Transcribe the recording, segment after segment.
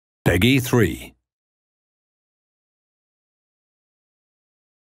Peggy 3.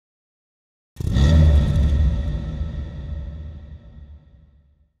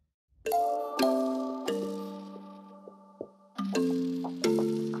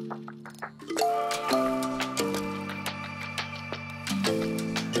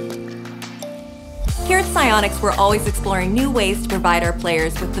 Here at Psyonix, we're always exploring new ways to provide our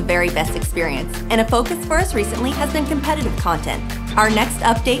players with the very best experience, and a focus for us recently has been competitive content. Our next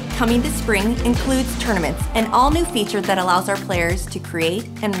update, coming this spring, includes tournaments, an all-new feature that allows our players to create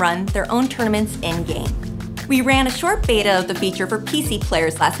and run their own tournaments in-game. We ran a short beta of the feature for PC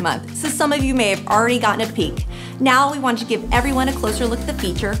players last month, so some of you may have already gotten a peek. Now we want to give everyone a closer look at the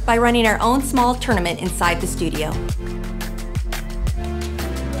feature by running our own small tournament inside the studio.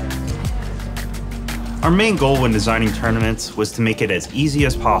 Our main goal when designing tournaments was to make it as easy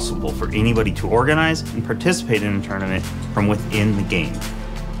as possible for anybody to organize and participate in a tournament from within the game.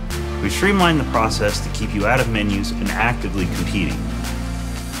 We've streamlined the process to keep you out of menus and actively competing.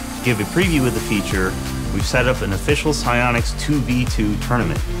 To give a preview of the feature, we've set up an official Psyonix 2v2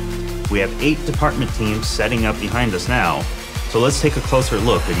 tournament. We have 8 department teams setting up behind us now, so let's take a closer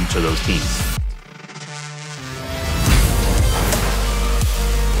look at each of those teams.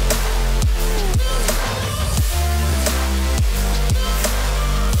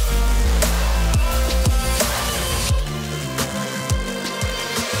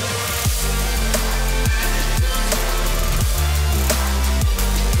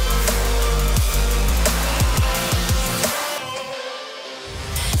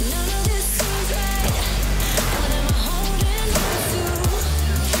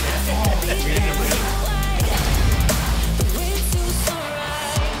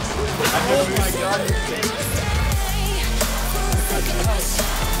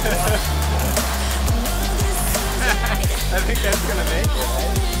 I think that's gonna make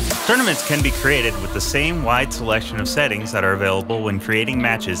it. Tournaments can be created with the same wide selection of settings that are available when creating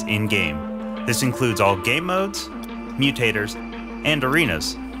matches in-game. This includes all game modes, mutators, and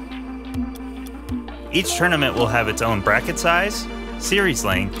arenas. Each tournament will have its own bracket size, series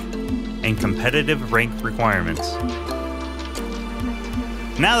length, and competitive rank requirements.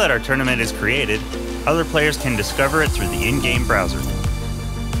 Now that our tournament is created, other players can discover it through the in-game browser.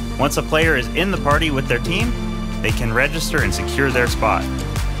 Once a player is in the party with their team, they can register and secure their spot.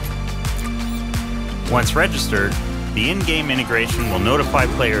 Once registered, the in-game integration will notify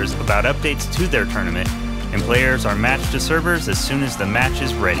players about updates to their tournament, and players are matched to servers as soon as the match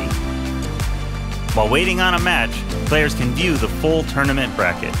is ready. While waiting on a match, players can view the full tournament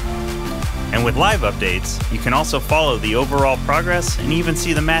bracket. And with live updates, you can also follow the overall progress and even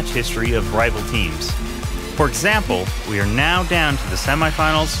see the match history of rival teams. For example, we are now down to the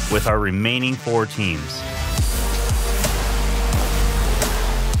semifinals with our remaining 4 teams.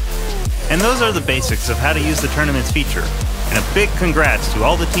 And those are the basics of how to use the tournaments feature. And a big congrats to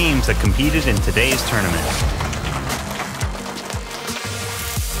all the teams that competed in today's tournament.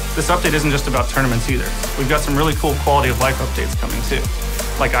 This update isn't just about tournaments either. We've got some really cool quality of life updates coming too,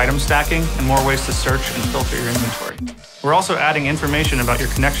 like item stacking and more ways to search and filter your inventory. We're also adding information about your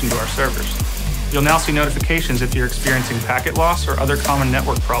connection to our servers. You'll now see notifications if you're experiencing packet loss or other common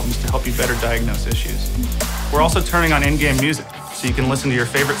network problems to help you better diagnose issues. We're also turning on in-game music, so you can listen to your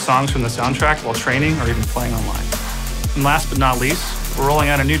favorite songs from the soundtrack while training or even playing online. And last but not least, we're rolling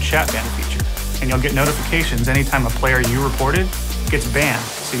out a new chat ban feature, and you'll get notifications anytime a player you reported gets banned,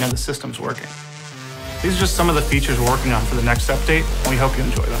 so you know the system's working. These are just some of the features we're working on for the next update, and we hope you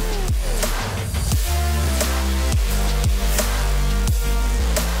enjoy them.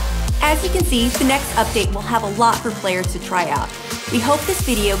 As you can see, the next update will have a lot for players to try out. We hope this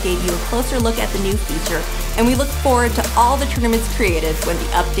video gave you a closer look at the new feature, and we look forward to all the tournaments created when the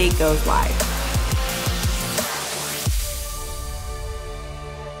update goes live.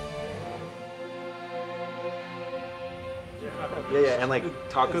 Yeah, and like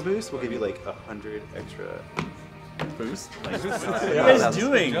Taco Boost will give you like 100 extra boost. Like, What are you guys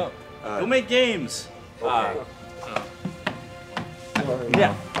doing? Go make games.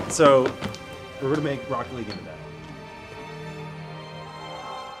 Yeah, so we're gonna make Rocket League into that.